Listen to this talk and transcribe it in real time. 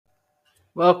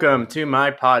Welcome to my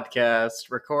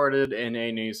podcast, recorded in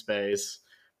a new space.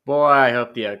 Boy, I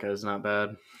hope the echo's not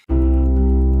bad.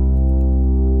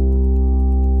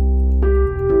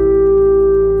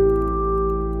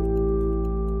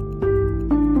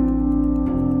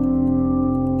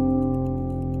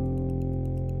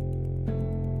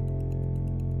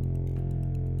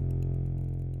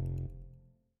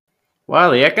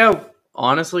 Wow, the echo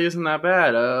honestly isn't that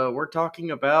bad. We're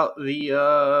talking about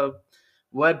the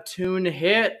webtoon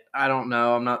hit. I don't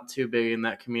know, I'm not too big in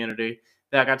that community.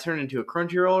 That got turned into a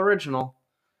Crunchyroll original,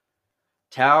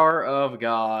 Tower of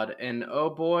God. And oh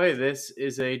boy, this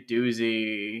is a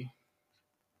doozy.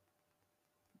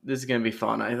 This is gonna be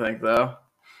fun, I think, though.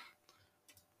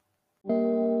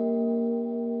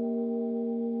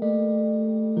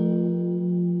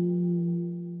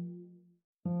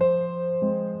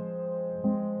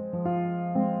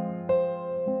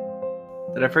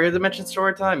 Did I forget to mention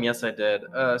story time? Yes, I did.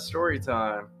 Story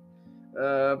time.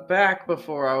 Back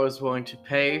before I was willing to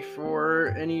pay for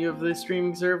any of the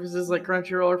streaming services like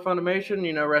Crunchyroll or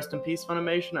Funimation, rest in peace,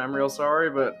 Funimation. I'm real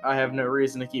sorry, but I have no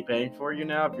reason to keep paying for you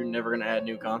now if you're never going to add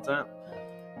new content.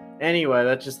 Anyway,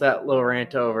 that's just that little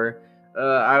rant over.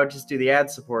 I would just do the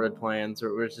ad-supported plans, where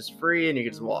it was just free and you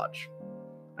could just watch.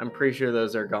 I'm pretty sure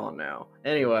those are gone now.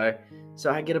 Anyway,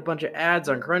 so I get a bunch of ads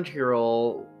on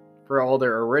Crunchyroll for all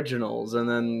their originals, and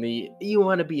then you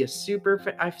want to be a super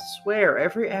fan. I swear,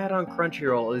 every ad on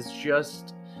Crunchyroll is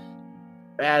just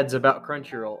ads about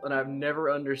Crunchyroll, and I've never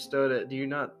understood it. Do you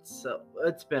not? So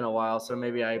it's been a while, so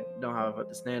maybe I don't have what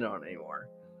to stand on anymore.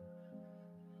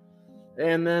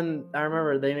 And then I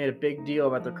remember they made a big deal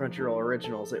about the Crunchyroll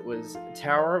originals. It was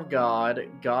Tower of God,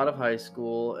 God of High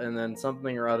School, and then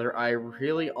something or other. I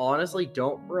really honestly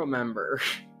don't remember.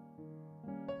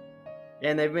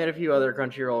 And they've made a few other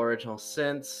Crunchyroll originals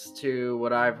since, to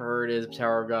what I've heard is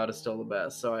Tower of God is still the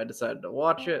best. So I decided to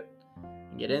watch it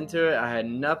and get into it. I had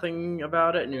nothing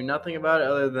about it, knew nothing about it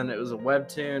other than it was a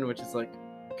webtoon, which is like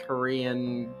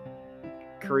Korean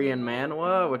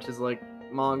manhwa, which is like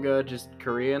manga, just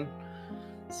Korean.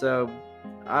 So,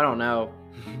 I don't know.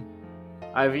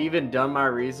 I've even done my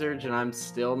research and I'm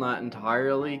still not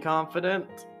entirely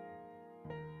confident.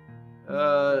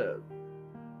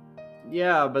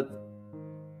 Yeah, but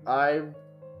I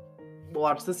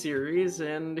watched the series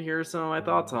and here's some of my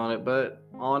thoughts on it. But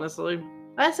honestly,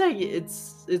 I say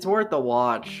it's worth the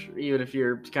watch, even if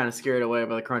you're kind of scared away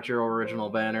by the Crunchyroll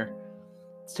original banner.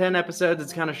 It's 10 episodes,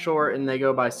 it's kind of short, and they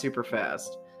go by super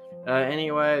fast.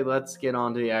 Anyway, let's get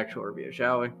on to the actual review,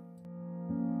 shall we?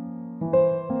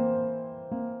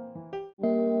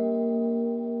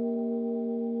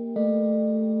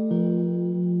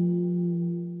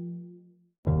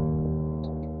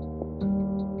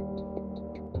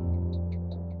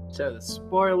 So the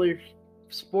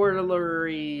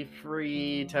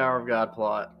spoilery-free Tower of God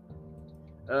plot.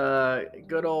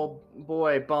 Good old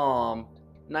boy Bomb,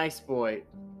 nice boy.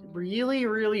 Really,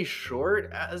 really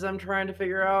short, as I'm trying to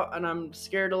figure out, and I'm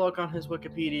scared to look on his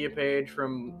Wikipedia page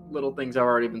from little things I've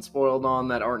already been spoiled on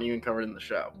that aren't even covered in the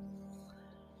show.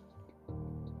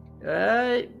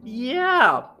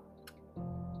 Yeah.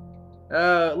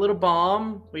 Little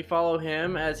Bomb, we follow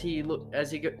him as he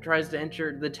tries to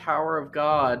enter the Tower of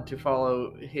God to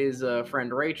follow his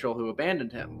friend Rachel, who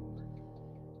abandoned him,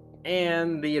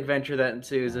 and the adventure that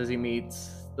ensues as he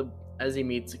meets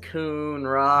Coon,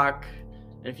 Rock,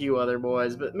 and a few other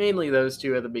boys, but mainly those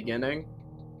two at the beginning.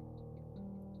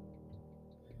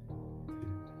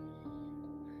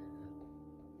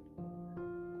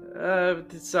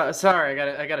 Sorry,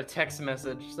 I got a text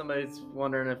message. Somebody's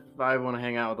wondering if I want to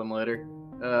hang out with them later.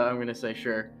 I'm gonna say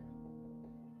sure.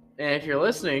 And if you're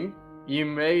listening, you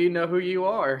may know who you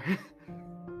are.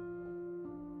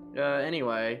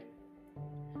 Anyway,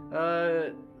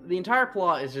 the entire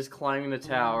plot is just climbing the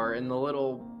tower and the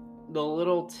little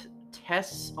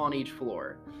tests on each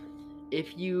floor.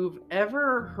 If you've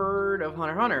ever heard of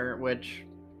Hunter x Hunter, which,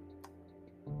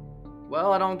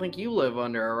 well, I don't think you live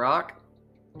under a rock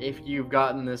if you've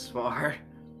gotten this far.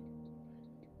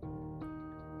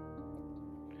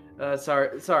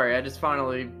 Sorry, I just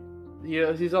finally.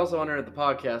 He's also wondering what the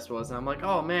podcast was, and I'm like,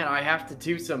 oh man, I have to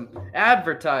do some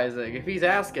advertising. If he's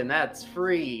asking, that's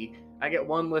free. I get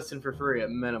one listen for free at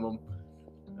minimum.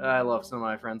 I love some of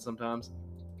my friends sometimes.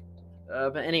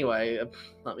 But anyway,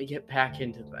 let me get back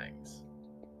into things.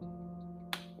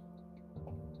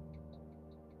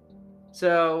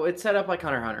 So it's set up like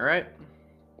Hunter x Hunter, right?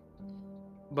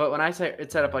 But when I say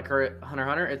it's set up like Hunter x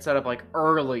Hunter, it's set up like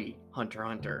early Hunter x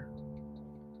Hunter.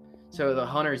 So the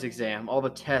Hunter's exam, all the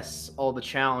tests, all the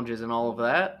challenges, and all of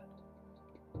that.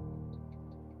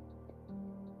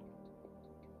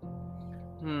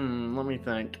 let me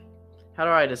think. How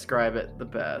do I describe it the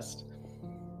best?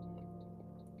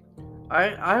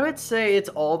 I would say it's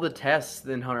all the tests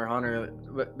in Hunter x Hunter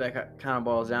that kind of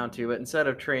boils down to. But instead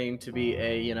of training to be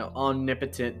a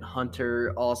omnipotent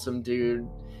hunter, awesome dude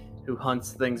who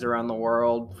hunts things around the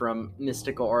world from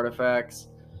mystical artifacts,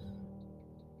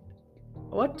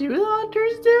 what do the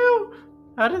hunters do?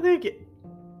 How do they get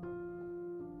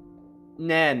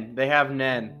Nen? They have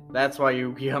Nen. That's why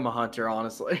you become a hunter,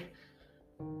 honestly.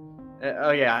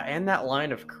 Oh yeah, and that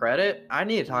line of credit. I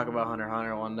need to talk about Hunter x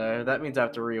Hunter one day. That means I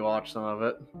have to rewatch some of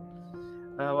it.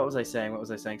 What was I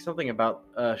saying? Something about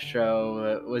a show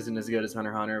that wasn't as good as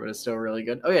Hunter x Hunter, but it's still really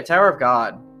good. Oh yeah, Tower of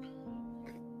God.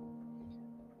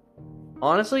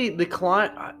 Honestly,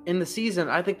 in the season,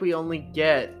 I think we only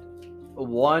get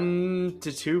 1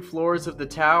 to 2 floors of the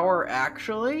tower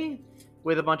actually,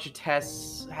 with a bunch of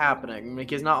tests happening,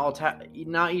 because not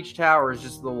each tower is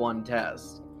just the one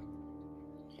test.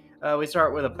 We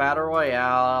start with a battle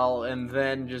royale, and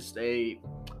then just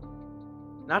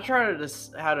not trying to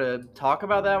how to talk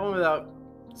about that one without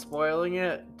spoiling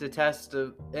it.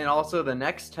 And also the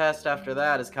next test after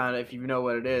that is kind of, if you know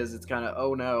what it is, it's kind of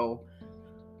oh no.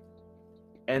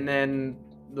 And then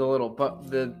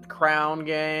the crown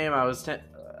game.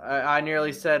 I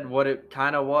nearly said what it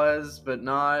kind of was, but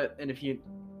not. And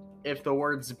if the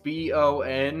words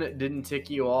BON didn't tick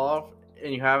you off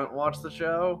and you haven't watched the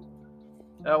show,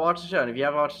 watch the show. And if you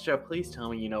haven't watched the show, please tell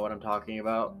me you know what I'm talking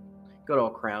about. Good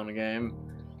old crown game.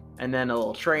 And then a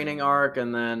little training arc,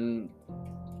 and then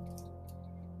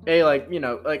a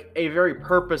very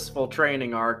purposeful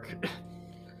training arc.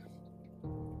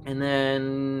 And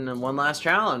then one last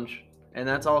challenge. And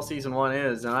that's all season 1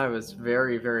 is, and I was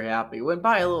very, very happy. It went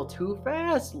by a little too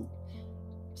fast.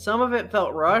 Some of it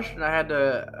felt rushed, and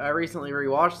I recently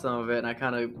rewatched some of it, and I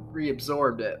kind of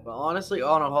reabsorbed it. But honestly,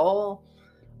 on a whole,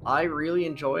 I really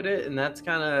enjoyed it, and that's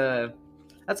kind of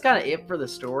it for the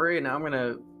story. And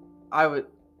let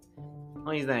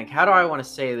me think. How do I want to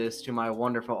say this to my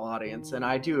wonderful audience? And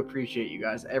I do appreciate you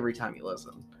guys every time you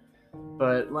listen.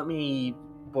 But let me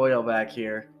boil back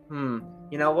here.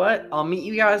 You know what? I'll meet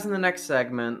you guys in the next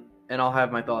segment, and I'll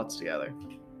have my thoughts together.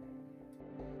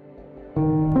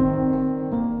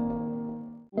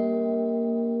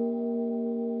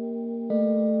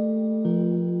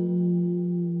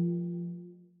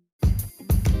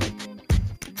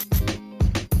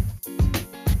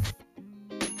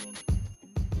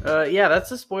 Yeah,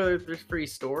 that's a spoiler-free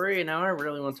story, and now I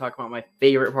really want to talk about my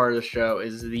favorite part of the show.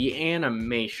 Is the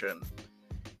animation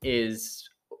is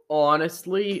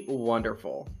honestly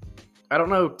wonderful. I don't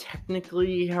know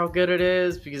technically how good it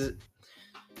is, because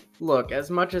look, as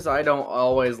much as I don't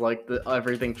always like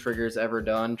everything Trigger's ever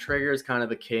done, Trigger's kind of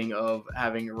the king of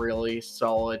having really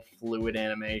solid, fluid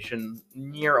animation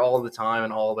near all the time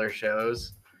in all their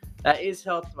shows. That is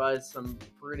helped by some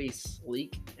pretty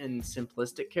sleek and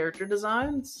simplistic character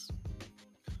designs.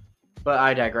 But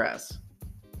I digress.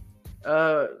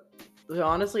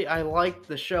 Honestly, I like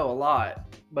the show a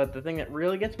lot. But the thing that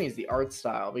really gets me is the art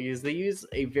style, because they use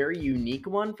a very unique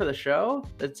one for the show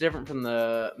that's different from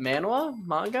the manga,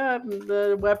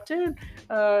 the webtoon.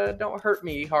 Don't hurt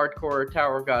me, hardcore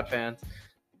Tower of God fans.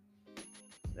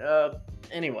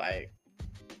 Anyway.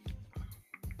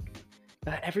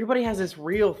 Everybody has this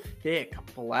real thick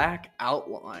black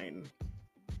outline.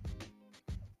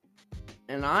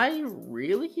 And I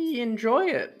really enjoy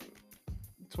it.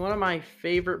 It's one of my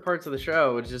favorite parts of the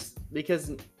show, just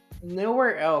because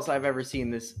nowhere else I've ever seen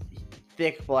this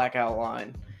thick black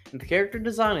outline. And the character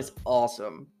design is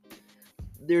awesome.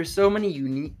 There's so many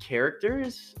unique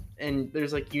characters, and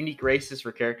there's like unique races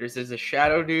for characters. There's a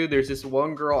shadow dude, there's this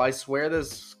one girl, I swear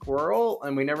this squirrel,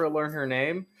 and we never learn her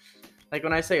name. Like,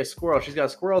 when I say a squirrel, she's got a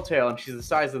squirrel tail, and she's the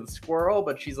size of the squirrel,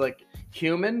 but she's, like,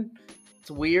 human.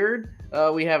 It's weird.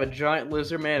 We have a giant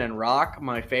lizard man and Rock,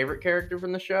 my favorite character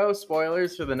from the show.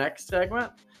 Spoilers for the next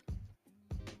segment.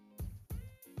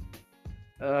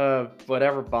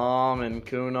 Whatever Bomb and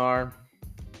Kunar.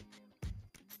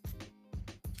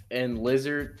 And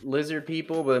lizard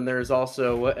people, but then there's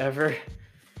also whatever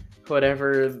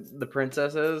the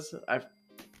princess is.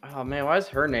 Oh, man, why is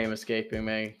her name escaping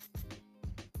me?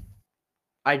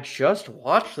 I just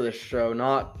watched this show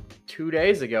not 2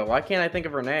 days ago. Why can't I think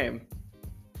of her name?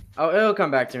 Oh, it'll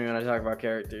come back to me when I talk about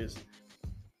characters.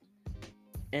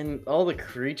 And all the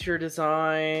creature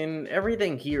design,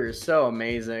 everything here is so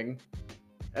amazing.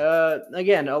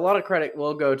 Again, a lot of credit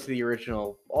will go to the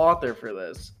original author for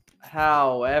this.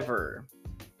 However,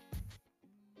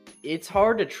 it's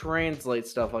hard to translate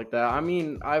stuff like that. I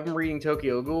mean, I'm reading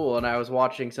Tokyo Ghoul and I was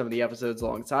watching some of the episodes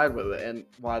alongside with it, and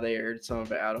why they aired some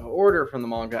of it out of order from the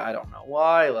manga, I don't know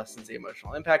why. Lessens the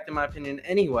emotional impact, in my opinion.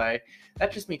 Anyway,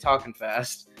 that's just me talking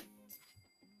fast.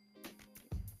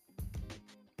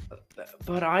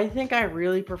 But I think I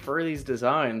really prefer these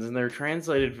designs, and they're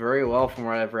translated very well from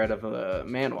what I've read of the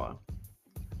manhwa.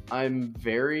 I'm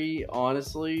very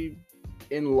honestly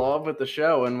in love with the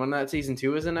show, and when that season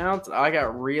 2 was announced, I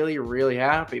got really, really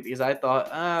happy because I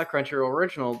thought, Crunchyroll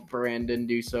Original brand didn't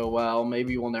do so well,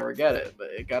 maybe we'll never get it,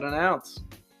 but it got announced,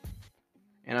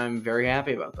 and I'm very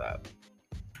happy about that.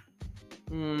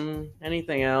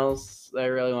 Anything else that I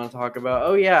really want to talk about?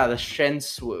 Oh yeah, the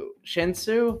Shensu,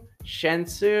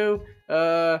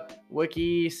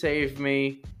 Wiki save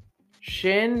me.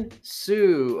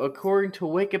 Shinsu, according to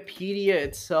Wikipedia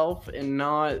itself and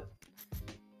not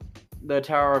the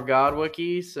Tower of God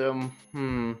wiki, so,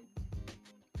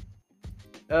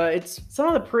 it's some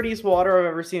of the prettiest water I've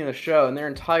ever seen in the show, and their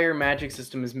entire magic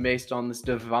system is based on this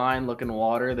divine-looking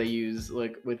water they use,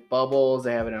 like, with bubbles.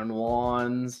 They have it on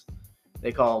wands.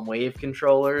 They call them wave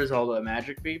controllers, all the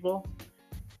magic people.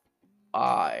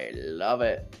 I love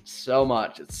it so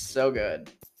much. It's so good.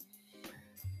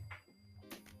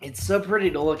 It's so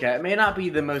pretty to look at. It may not be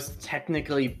the most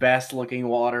technically best looking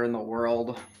water in the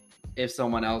world if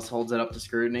someone else holds it up to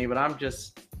scrutiny, but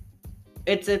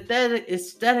it's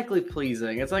aesthetically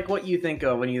pleasing. It's like what you think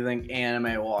of when you think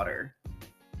anime water.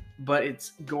 But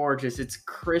it's gorgeous. It's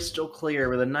crystal clear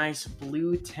with a nice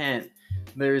blue tint.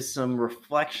 There's some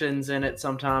reflections in it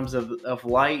sometimes of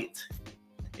light.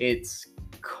 It's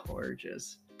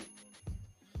gorgeous.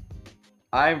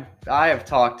 I have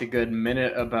talked a good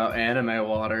minute about anime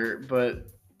water, but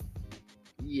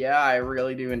yeah, I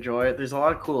really do enjoy it. There's a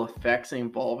lot of cool effects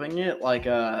involving it, like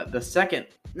second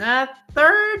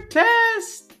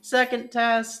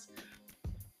test.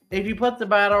 If you put the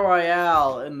battle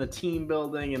royale and the team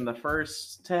building in the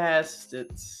first test,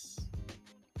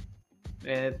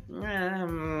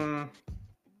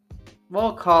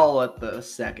 we'll call it the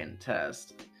second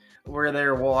test, where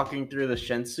they're walking through the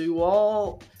Shensu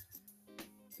wall.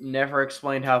 Never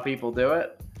explained how people do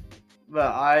it,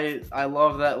 but I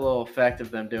love that little effect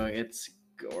of them doing it. It's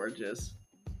gorgeous.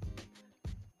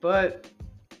 But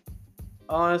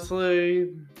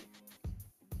honestly,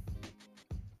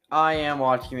 I am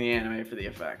watching the anime for the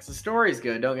effects. The story's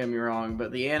good, don't get me wrong,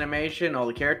 but the animation, all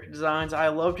the character designs, I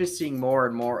love just seeing more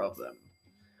and more of them.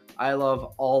 I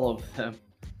love all of them.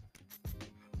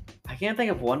 I can't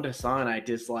think of one design I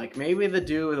dislike. Maybe the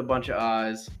dude with a bunch of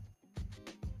eyes.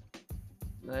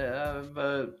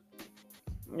 But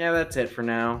yeah, that's it for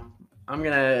now. I'm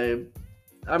actually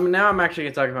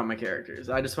gonna talk about my characters.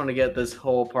 I just want to get this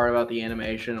whole part about the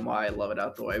animation and why I love it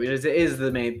out the way, because it is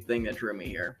the main thing that drew me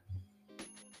here.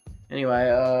 Anyway,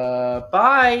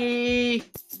 bye!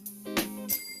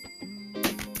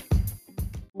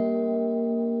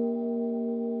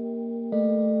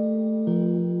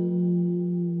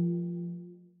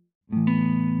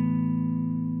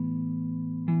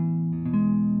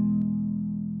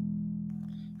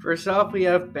 First off, we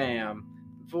have Bam,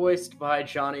 voiced by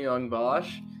Johnny Young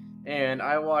Bosch, and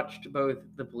I watched both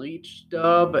the Bleach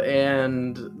dub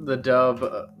and the dub.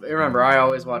 Remember, I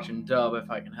always watch in dub if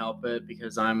I can help it,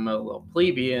 because I'm a little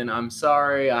plebeian. I'm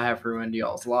sorry, I have ruined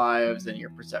y'all's lives and your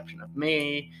perception of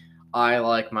me. I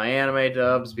like my anime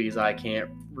dubs because I can't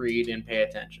read and pay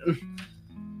attention.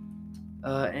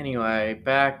 Anyway,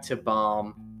 back to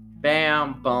Bam.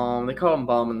 Bam, Bam. They call him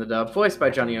Bam in the dub, voiced by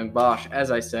Johnny Young Bosch.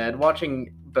 As I said,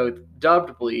 watching both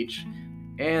dubbed Bleach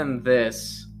and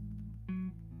this,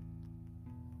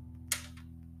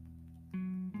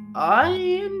 I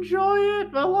enjoy it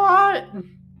a lot.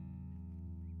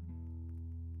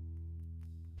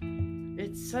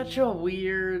 It's such a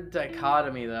weird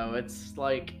dichotomy, though. It's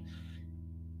like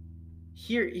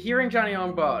hearing Johnny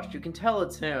Young Bosch, you can tell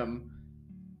it's him,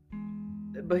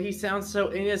 but he sounds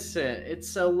so innocent. It's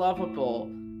so lovable.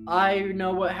 I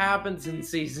know what happens in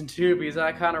season 2 because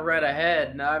I kind of read ahead,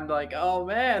 and I'm like, oh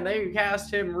man, they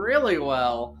cast him really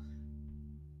well.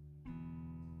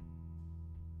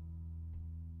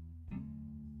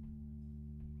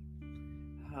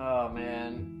 Oh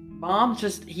man,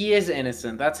 he is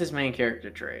innocent. That's his main character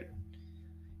trait.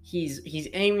 He's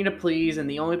aiming to please, and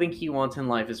the only thing he wants in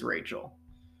life is Rachel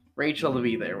to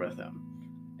be there with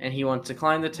him, and he wants to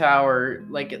climb the tower.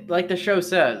 Like the show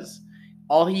says,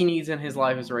 all he needs in his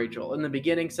life is Rachel. In the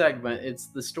beginning segment, it's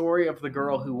the story of the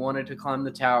girl who wanted to climb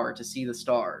the tower to see the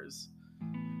stars,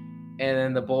 and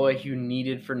then the boy who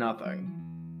needed for nothing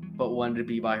but wanted to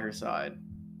be by her side.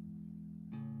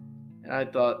 And I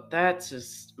thought, that's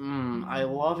just, I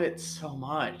love it so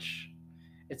much.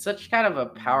 It's such kind of a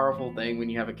powerful thing when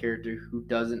you have a character who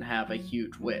doesn't have a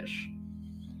huge wish.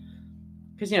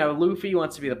 Because, Luffy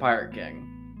wants to be the Pirate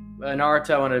King.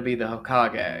 Naruto wanted to be the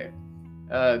Hokage.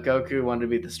 Goku wanted to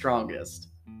be the strongest.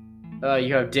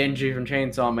 You have Denji from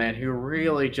Chainsaw Man, who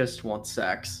really just wants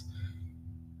sex.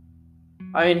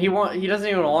 I mean, he doesn't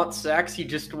even want sex. He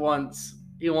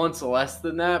wants less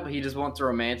than that, but he just wants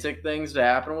romantic things to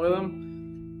happen with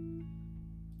him.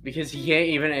 Because he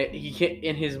can't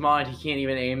in his mind, he can't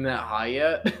even aim that high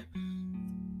yet.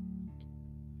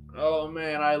 Oh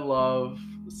man, I love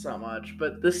so much.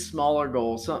 But this smaller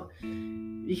goal,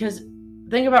 because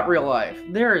think about real life.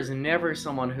 There is never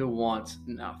someone who wants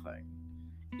nothing.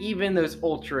 Even those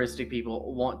altruistic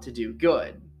people want to do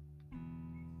good.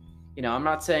 I'm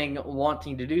not saying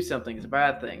wanting to do something is a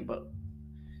bad thing, but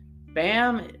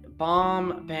bam,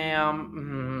 bomb,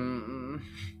 bam.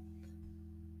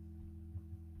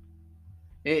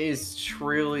 It is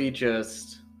truly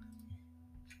just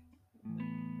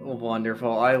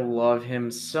wonderful. I love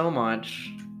him so much.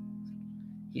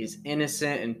 He's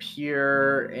innocent and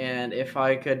pure, and if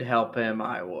I could help him,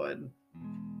 I would.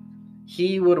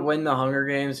 He would win the Hunger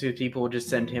Games because people would just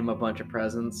send him a bunch of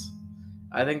presents.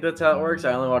 I think that's how it works.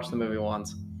 I only watched the movie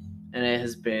once, and it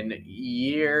has been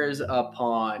years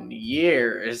upon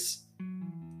years.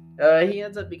 He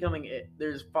ends up becoming.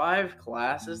 There's 5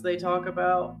 classes they talk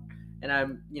about, and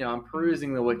I'm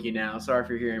perusing the wiki now. Sorry if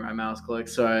you're hearing my mouse click.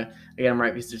 So again, I'm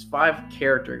right because there's 5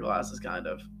 character classes, kind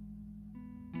of.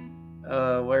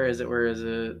 Where is it?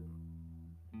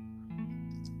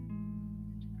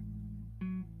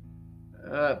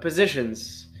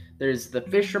 Positions. There's the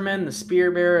fisherman, the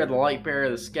spear bearer, the light bearer,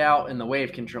 the scout, and the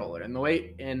wave controller.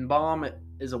 And Bomb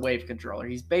is a wave controller.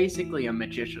 He's basically a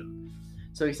magician.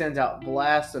 So he sends out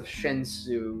blasts of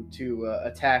Shensu to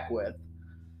attack with.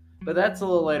 But that's a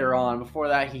little later on. Before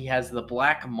that, he has the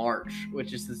Black March,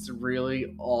 which is this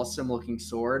really awesome looking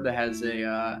sword that has a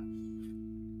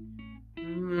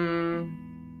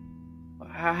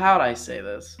how'd I say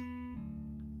this?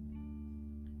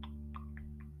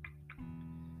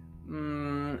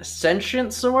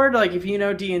 Sentient sword? Like, if you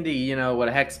know D&D, you know what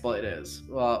a hexblade is.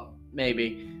 Well,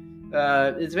 maybe.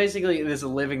 It's basically this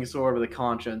living sword with a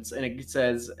conscience, and it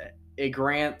says it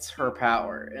grants her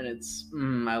power, and it's,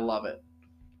 I love it.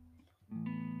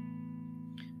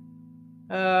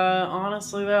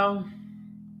 Honestly, though,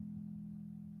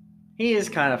 he is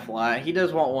kind of flat. He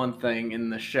does want one thing in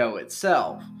the show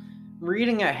itself.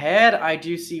 Reading ahead, I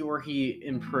do see where he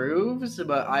improves,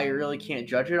 but I really can't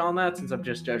judge it on that since I'm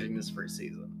just judging this first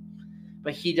season.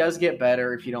 But he does get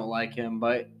better if you don't like him.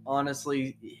 But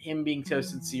honestly, him being so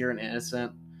sincere and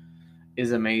innocent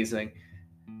is amazing.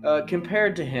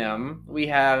 Compared to him, we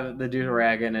have the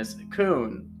deuteragonist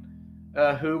Kun,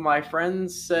 who my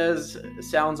friend says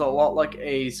sounds a lot like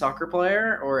a soccer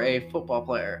player or a football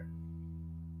player.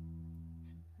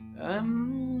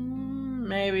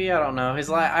 Maybe, I don't know.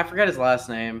 I forget his last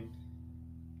name.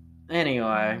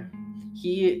 Anyway,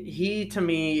 he to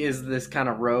me is this kind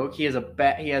of rogue. He has a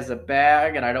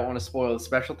bag, and I don't want to spoil the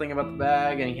special thing about the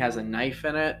bag. And he has a knife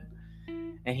in it,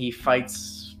 and he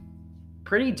fights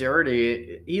pretty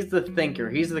dirty. He's the thinker.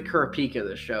 He's the Kurapika of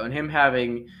the show, and him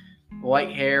having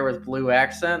white hair with blue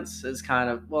accents is kind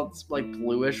of, well, it's like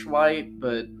bluish white,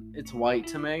 but it's white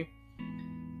to me.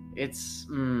 It's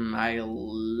I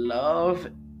love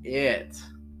it.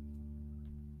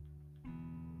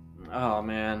 Oh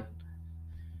man.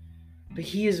 But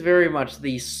he is very much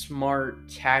the smart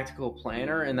tactical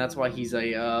planner, and that's why he's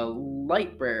a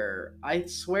light bearer. I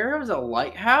swear it was a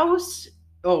lighthouse.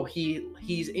 Oh,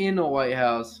 he's in a White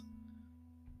House.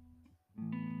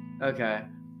 Okay,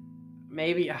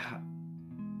 maybe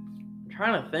I'm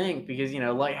trying to think because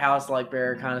lighthouse, light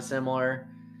bearer, kind of similar.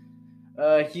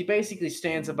 He basically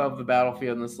stands above the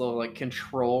battlefield in this little like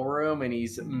control room, and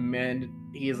he's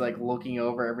like looking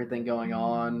over everything going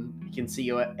on. You can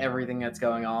see everything that's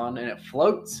going on, and it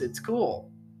floats. It's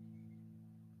cool,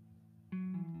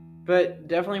 but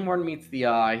definitely more than meets the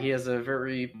eye. He has a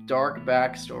very dark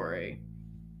backstory,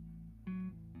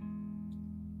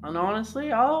 and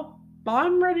honestly,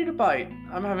 I'm ready to bite.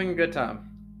 I'm having a good time.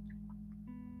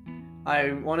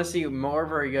 I want to see more of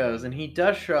where he goes, and he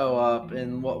does show up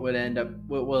in what will end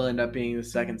up being the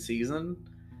second season.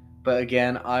 But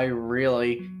again, I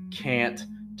really can't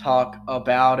talk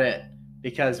about it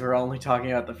because we're only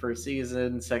talking about the first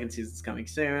season. Second season's coming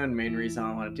soon. Main reason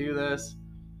I want to do this.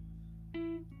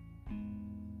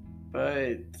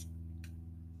 But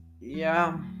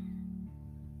yeah.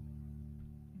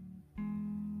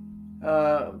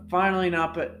 Finally,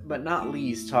 but not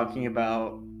least, talking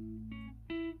about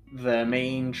the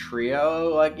main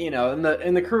trio, like, you know,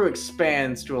 and the crew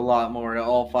expands to a lot more, to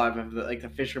all five of the, like, the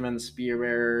fisherman, the spear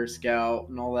bearer, scout,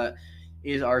 and all that,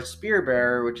 is our spear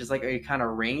bearer, which is like a kind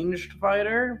of ranged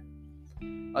fighter.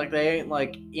 Like, they ain't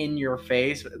like in your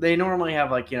face. They normally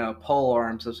have, like, you know, pole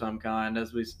arms of some kind,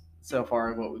 as we so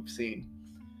far what we've seen.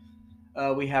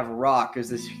 We have Rock, who's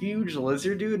this huge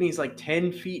lizard dude, and he's like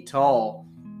 10 feet tall.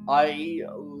 I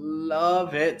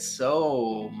love it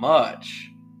so much.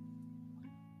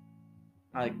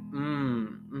 Like,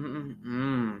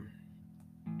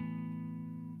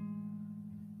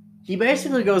 He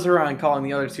basically goes around calling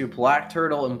the other two Black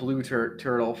Turtle and Blue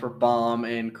Turtle for Bomb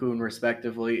and Coon,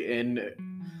 respectively. And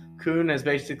Coon has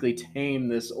basically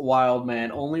tamed this wild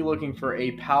man, only looking for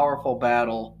a powerful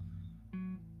battle,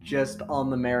 just on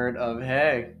the merit of,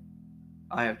 hey,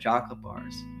 I have chocolate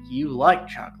bars. You like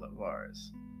chocolate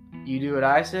bars. You do what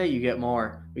I say, you get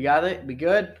more. We got it? We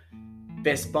good?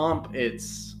 Fist bump,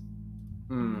 it's...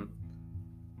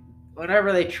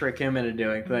 Whenever they trick him into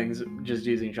doing things just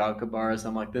using chocolate bars,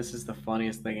 I'm like, this is the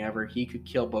funniest thing ever. He could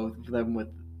kill both of them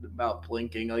without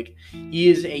blinking. Like, he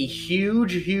is a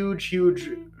huge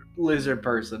lizard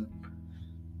person.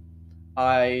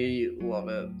 I love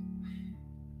it.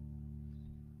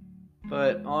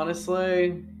 But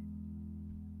honestly,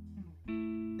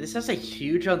 this has a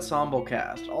huge ensemble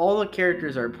cast. All the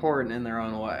characters are important in their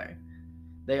own way.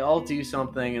 They all do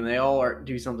something, and they all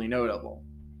do something notable.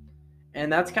 And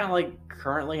that's kind of like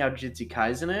currently how Jujutsu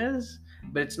Kaisen is,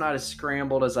 but it's not as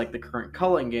scrambled as like the current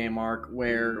Culling game arc,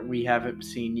 where we haven't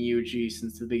seen Yuji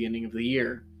since the beginning of the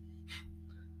year.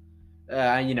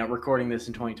 You know, recording this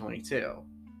in 2022.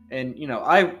 And, you know,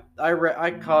 I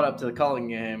caught up to the Culling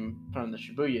game from the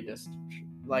Shibuya disc.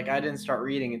 Like, I didn't start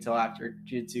reading until after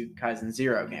Jujutsu Kaisen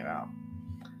 0 came out.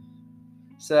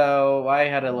 So I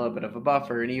had a little bit of a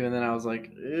buffer, and even then I was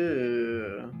like,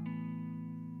 ew.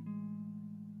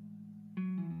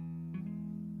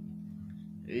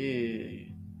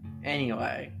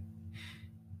 Anyway,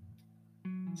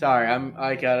 sorry,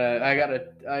 I got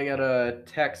a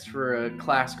text for a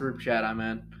class group chat I'm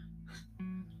in.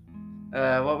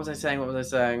 What was I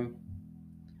saying?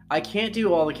 I can't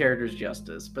do all the characters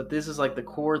justice, but this is like the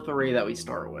core three that we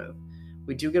start with.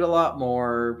 We do get a lot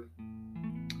more,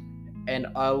 and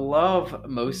I love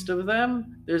most of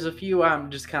them. There's a few I'm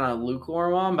just kind of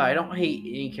lukewarm on, but I don't hate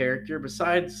any character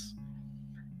besides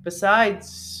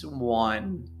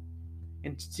one.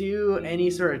 And to do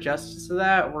any sort of justice to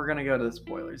that, we're going to go to the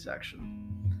spoiler section.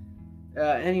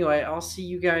 Anyway, I'll see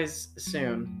you guys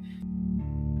soon.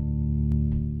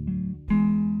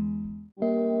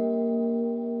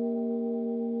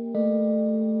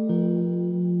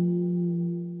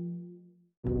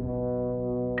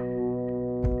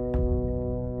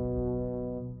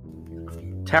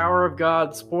 Tower of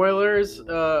God spoilers.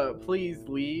 Please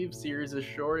leave. Series is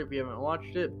short if you haven't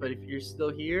watched it, but if you're still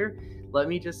here, let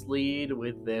me just lead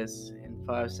with this in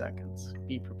 5 seconds.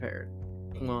 Be prepared.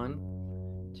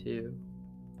 1, 2,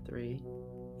 3,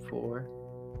 4,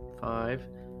 5.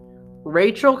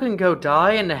 Rachel can go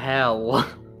die in hell.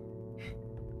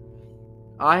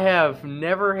 I have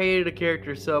never hated a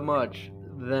character so much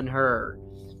than her.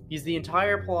 Because the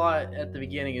entire plot at the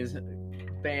beginning is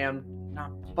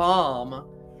Bomb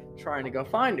trying to go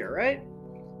find her, right?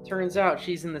 Turns out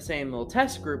she's in the same little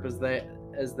test group as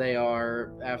they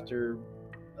are after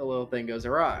a little thing goes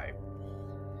awry.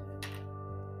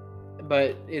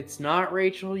 But it's not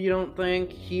Rachel, you don't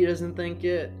think? He doesn't think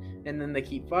it. And then they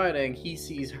keep fighting. He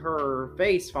sees her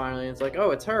face finally, and it's like,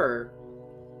 oh, it's her.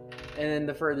 And then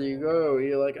the further you go,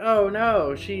 you're like, oh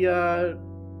no, she's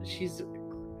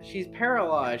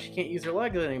paralyzed. She can't use her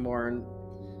legs anymore.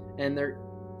 And they're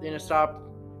gonna stop.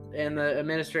 And the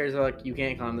administrators are like, you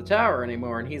can't climb the tower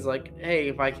anymore. And he's like, hey,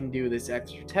 if I can do this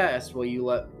extra test, will you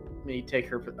let me take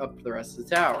her up the rest of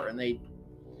the tower? And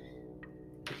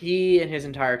he and his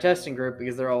entire testing group,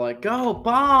 because they're all like, go,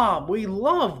 Bomb! We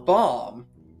love Bomb!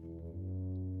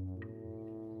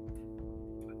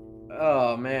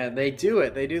 Oh, man, they do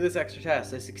it. They do this extra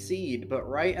test. They succeed. But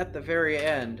right at the very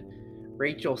end,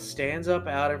 Rachel stands up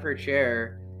out of her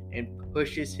chair and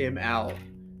pushes him out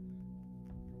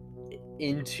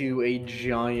into a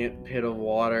giant pit of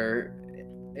water,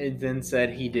 and then said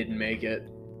he didn't make it.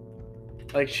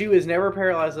 Like, she was never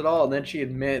paralyzed at all, and then she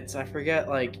admits, I forget,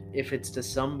 like, if it's to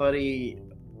somebody,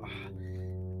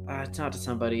 it's not to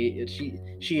somebody,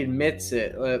 she admits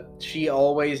it, she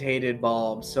always hated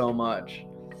Bomb so much.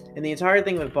 And the entire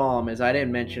thing with Bomb is, I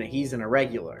didn't mention it, he's an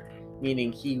irregular,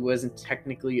 meaning he wasn't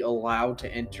technically allowed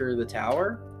to enter the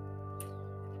tower,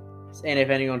 and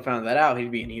if anyone found that out, he'd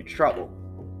be in huge trouble.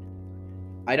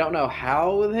 I don't know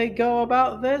how they go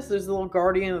about this. There's a little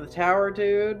guardian of the tower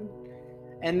dude.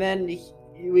 And then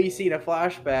we see in a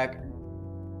flashback,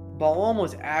 Balm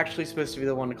was actually supposed to be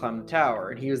the one to climb the tower,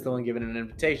 and he was the one given an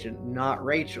invitation, not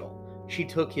Rachel. She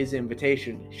took his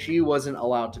invitation. She wasn't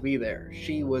allowed to be there.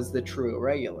 She was the true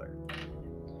irregular.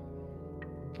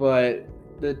 But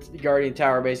the Guardian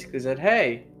Tower basically said,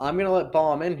 hey, I'm going to let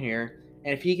Balm in here,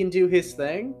 and if he can do his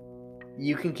thing,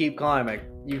 you can keep climbing.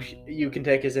 You can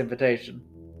take his invitation.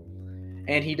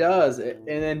 And he does. And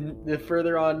then the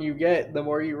further on you get, the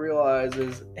more you realize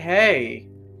is, hey,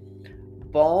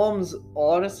 Balm's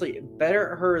honestly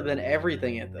better at her than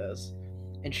everything at this.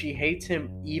 And she hates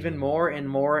him even more and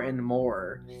more and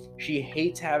more. She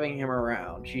hates having him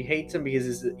around. She hates him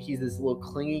because he's this little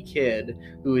clingy kid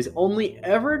who has only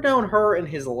ever known her in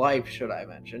his life, should I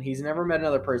mention. He's never met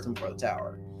another person before the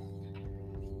tower.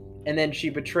 And then she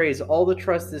betrays all the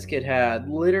trust this kid had,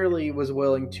 literally was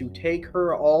willing to take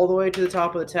her all the way to the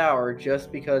top of the tower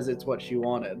just because it's what she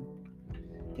wanted,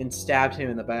 and stabbed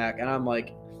him in the back. And I'm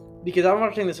like, because I'm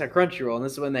watching this at Crunchyroll, and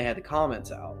this is when they had the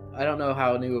comments out. I don't know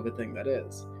how new of a thing that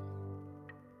is.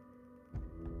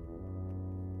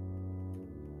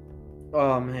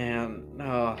 Oh, man.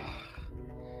 Oh,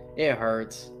 it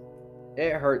hurts.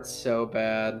 It hurts so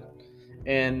bad.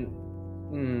 And...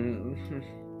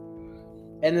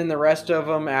 And then the rest of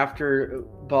them, after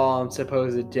Balm's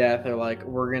supposed death, are like,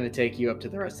 we're going to take you up to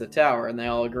the rest of the tower. And they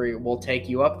all agree, we'll take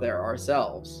you up there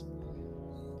ourselves.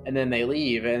 And then they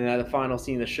leave. And then the final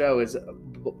scene of the show is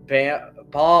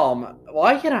Balm.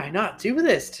 Why can I not do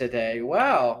this today?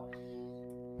 Wow.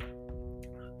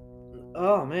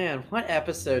 Oh, man. What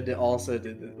episode did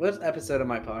this? What episode of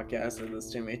my podcast did this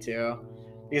to me, too?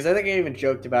 Because I think I even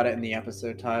joked about it in the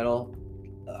episode title.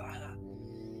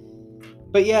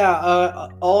 But yeah,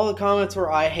 all the comments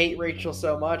were, I hate Rachel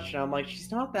so much. And I'm like,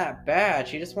 she's not that bad.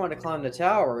 She just wanted to climb the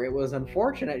tower. It was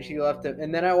unfortunate she left it.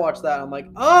 And then I watched that. I'm like,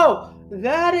 oh,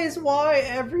 that is why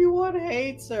everyone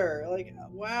hates her. Like,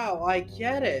 wow, I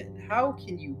get it. How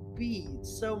can you be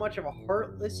so much of a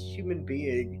heartless human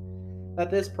being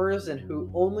that this person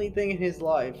who only thing in his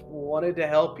life wanted to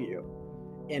help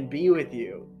you and be with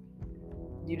you,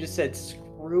 you just said,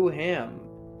 screw him.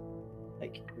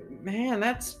 Like, man,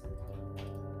 that's...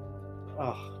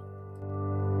 Oh.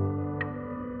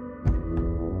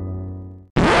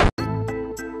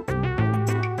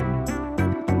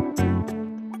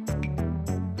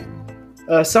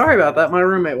 Sorry about that. My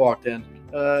roommate walked in.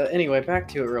 Anyway, back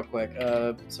to it real quick.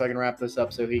 So I can wrap this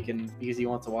up so he can, because he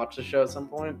wants to watch the show at some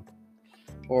point.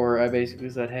 Or I basically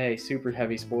said, hey, super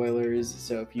heavy spoilers.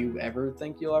 So if you ever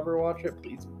think you'll ever watch it,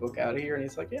 please book out of here. And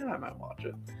he's like, yeah, I might watch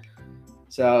it.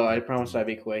 So I promised I'd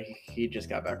be quick. He just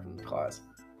got back from class.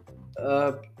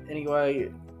 Anyway,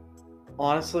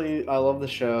 honestly, I love the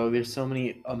show. There's so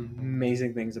many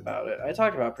amazing things about it. I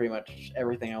talked about pretty much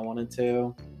everything I wanted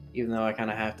to, even though I kind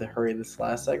of have to hurry this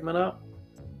last segment up.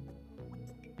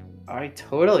 I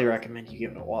totally recommend you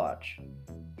give it a watch.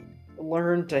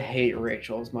 Learn to hate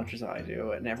Rachel as much as I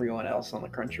do, and everyone else on the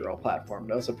Crunchyroll platform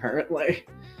does, apparently.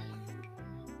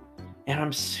 And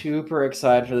I'm super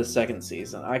excited for the second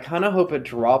season. I kind of hope it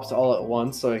drops all at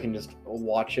once so I can just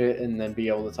watch it and then be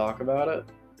able to talk about it.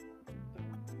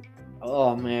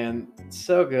 Oh man, it's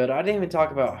so good. I didn't even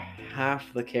talk about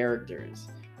half the characters.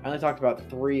 I only talked about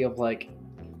 3 of like...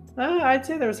 I'd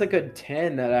say there's a good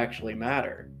 10 that actually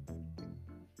matter.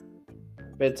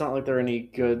 But it's not like there are any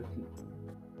good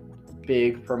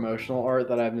big promotional art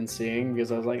that I've been seeing,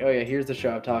 because I was like, oh yeah, here's the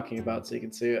show I'm talking about so you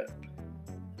can see it.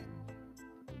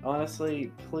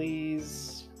 Honestly,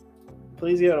 please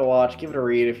give it a watch. Give it a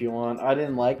read if you want. I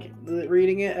didn't like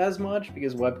reading it as much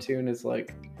because Webtoon is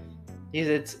like...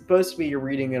 It's supposed to be you're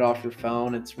reading it off your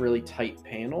phone. It's really tight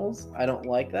panels. I don't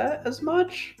like that as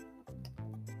much.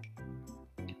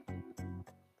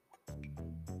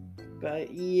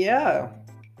 But yeah,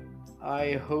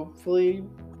 I hopefully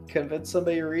convince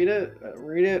somebody to read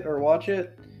it or watch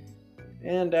it.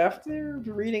 And after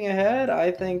reading ahead, I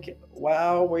think,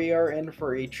 wow, we are in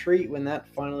for a treat when that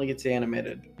finally gets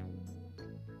animated.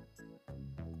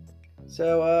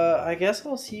 So I guess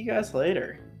I'll see you guys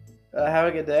later. Have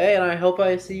a good day, and I hope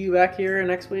I see you back here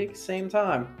next week, same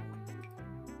time.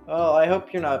 Oh, I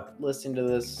hope you're not listening to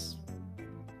this.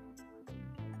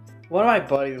 One of my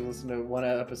buddies listened to one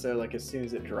episode like as soon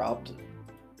as it dropped.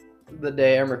 The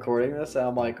day I'm recording this, and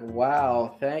I'm like,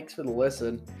 wow, thanks for the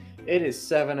listen. It is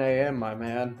 7 a.m., my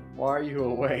man. Why are you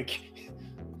awake?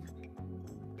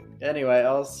 Anyway,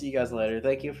 I'll see you guys later.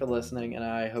 Thank you for listening, and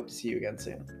I hope to see you again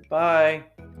soon. Bye!